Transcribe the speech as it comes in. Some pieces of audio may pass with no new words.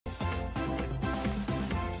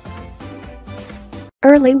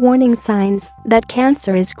Early warning signs that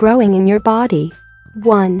cancer is growing in your body.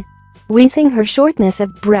 1. Wheezing or shortness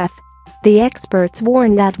of breath. The experts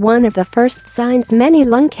warn that one of the first signs many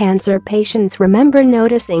lung cancer patients remember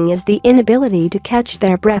noticing is the inability to catch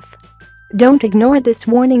their breath. Don't ignore this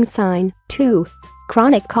warning sign. 2.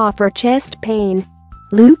 Chronic cough or chest pain.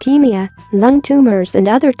 Leukemia, lung tumors and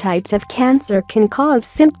other types of cancer can cause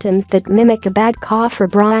symptoms that mimic a bad cough or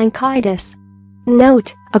bronchitis.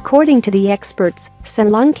 Note, according to the experts, some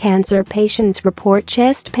lung cancer patients report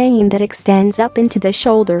chest pain that extends up into the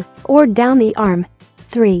shoulder or down the arm.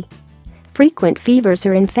 3. Frequent fevers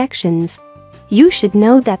or infections. You should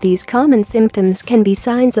know that these common symptoms can be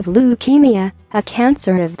signs of leukemia, a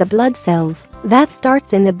cancer of the blood cells that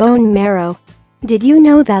starts in the bone marrow. Did you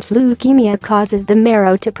know that leukemia causes the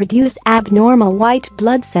marrow to produce abnormal white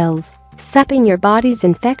blood cells, sapping your body's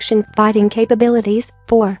infection-fighting capabilities?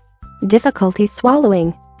 4. Difficulty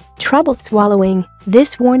swallowing. Trouble swallowing.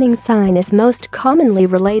 This warning sign is most commonly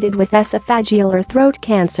related with esophageal or throat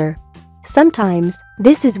cancer. Sometimes,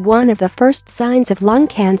 this is one of the first signs of lung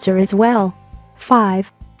cancer as well.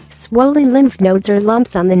 5. Swollen lymph nodes or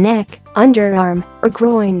lumps on the neck, underarm, or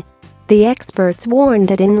groin. The experts warn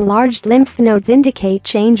that enlarged lymph nodes indicate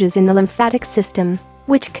changes in the lymphatic system,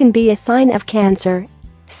 which can be a sign of cancer.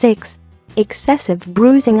 6. Excessive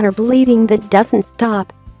bruising or bleeding that doesn't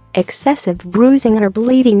stop. Excessive bruising or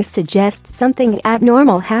bleeding suggests something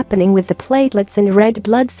abnormal happening with the platelets and red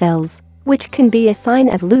blood cells, which can be a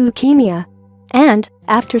sign of leukemia. And,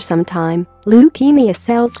 after some time, leukemia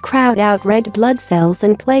cells crowd out red blood cells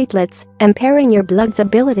and platelets, impairing your blood's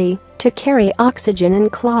ability to carry oxygen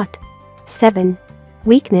and clot. 7.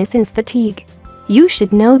 Weakness and fatigue. You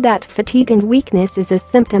should know that fatigue and weakness is a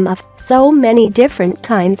symptom of so many different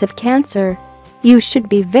kinds of cancer. You should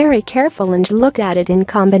be very careful and look at it in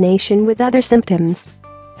combination with other symptoms.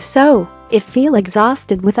 So, if you feel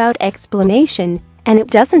exhausted without explanation and it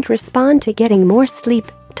doesn't respond to getting more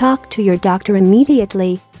sleep, talk to your doctor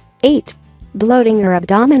immediately. 8. Bloating or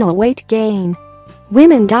abdominal weight gain.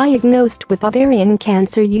 Women diagnosed with ovarian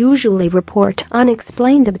cancer usually report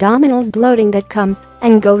unexplained abdominal bloating that comes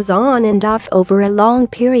and goes on and off over a long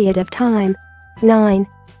period of time. 9.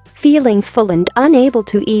 Feeling full and unable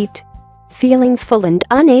to eat. Feeling full and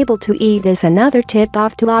unable to eat is another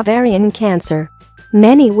tip-off to ovarian cancer.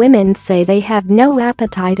 Many women say they have no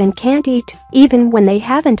appetite and can't eat, even when they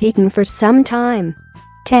haven't eaten for some time.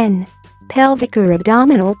 10. Pelvic or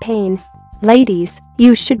abdominal pain. Ladies,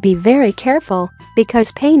 you should be very careful,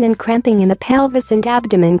 because pain and cramping in the pelvis and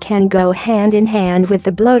abdomen can go hand in hand with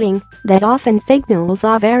the bloating that often signals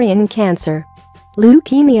ovarian cancer.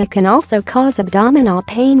 Leukemia can also cause abdominal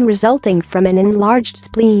pain resulting from an enlarged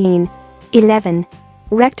spleen. 11.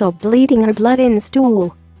 Rectal bleeding or blood in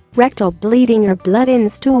stool. Rectal bleeding or blood in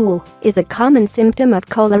stool is a common symptom of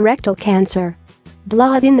colorectal cancer.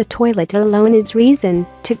 Blood in the toilet alone is reason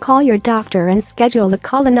to call your doctor and schedule a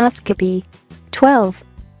colonoscopy. 12.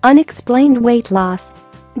 Unexplained weight loss.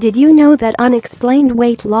 Did you know that unexplained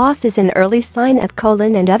weight loss is an early sign of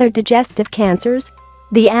colon and other digestive cancers?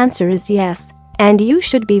 The answer is yes, and you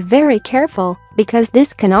should be very careful, because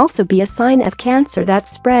this can also be a sign of cancer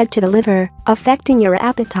that's spread to the liver, affecting your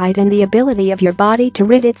appetite and the ability of your body to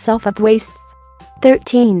rid itself of wastes.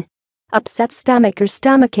 13. Upset stomach or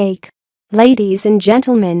stomachache. Ladies and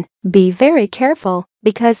gentlemen, be very careful,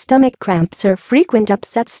 because stomach cramps or frequent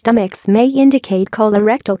upset stomachs may indicate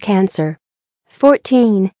colorectal cancer.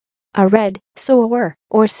 14. A red, sore,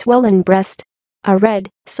 or swollen breast. A red,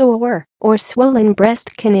 sore, or swollen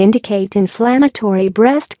breast can indicate inflammatory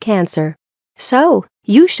breast cancer. So,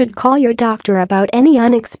 you should call your doctor about any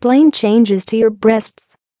unexplained changes to your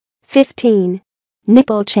breasts. 15.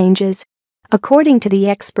 Nipple changes. According to the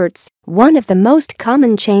experts, one of the most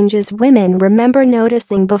common changes women remember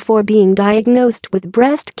noticing before being diagnosed with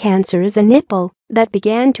breast cancer is a nipple that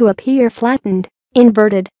began to appear flattened,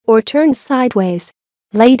 inverted, or turned sideways.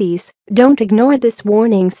 Ladies, don't ignore this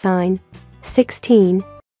warning sign. 16.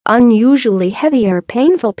 Unusually heavy or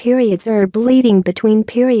painful periods or bleeding between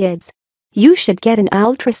periods. You should get an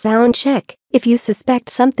ultrasound check if you suspect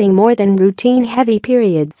something more than routine heavy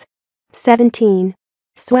periods. 17.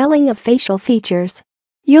 Swelling of facial features.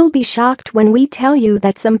 You'll be shocked when we tell you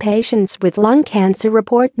that some patients with lung cancer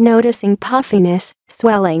report noticing puffiness,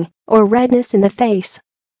 swelling, or redness in the face.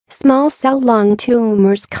 Small cell lung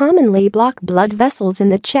tumors commonly block blood vessels in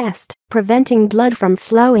the chest, preventing blood from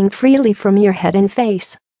flowing freely from your head and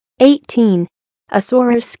face. 18. A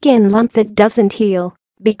sore skin lump that doesn't heal,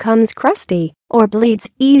 becomes crusty, or bleeds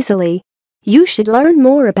easily. You should learn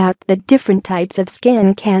more about the different types of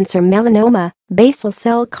skin cancer: melanoma, basal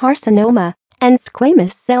cell carcinoma, and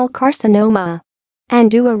squamous cell carcinoma. And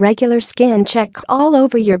do a regular skin check all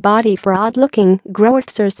over your body for odd-looking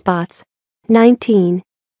growths or spots. 19.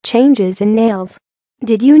 Changes in nails.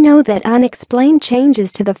 Did you know that unexplained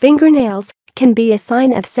changes to the fingernails can be a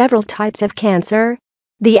sign of several types of cancer?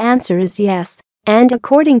 The answer is yes, and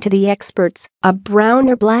according to the experts, a brown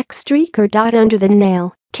or black streak or dot under the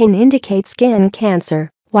nail can indicate skin cancer,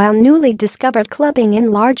 while newly discovered clubbing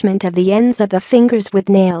enlargement of the ends of the fingers with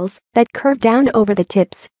nails that curve down over the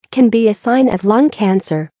tips can be a sign of lung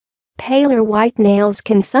cancer. Paler white nails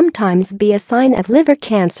can sometimes be a sign of liver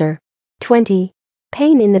cancer. 20.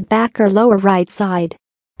 Pain in the back or lower right side.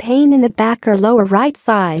 Pain in the back or lower right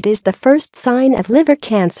side is the first sign of liver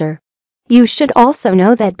cancer. You should also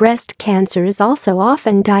know that breast cancer is also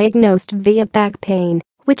often diagnosed via back pain,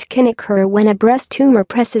 which can occur when a breast tumor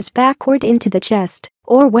presses backward into the chest,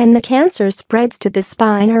 or when the cancer spreads to the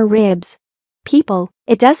spine or ribs. People,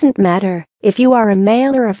 it doesn't matter if you are a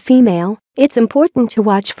male or a female, it's important to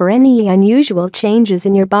watch for any unusual changes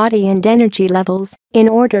in your body and energy levels in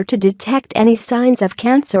order to detect any signs of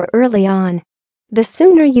cancer early on. The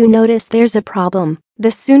sooner you notice there's a problem, the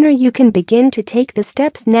sooner you can begin to take the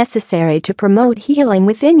steps necessary to promote healing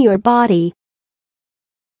within your body.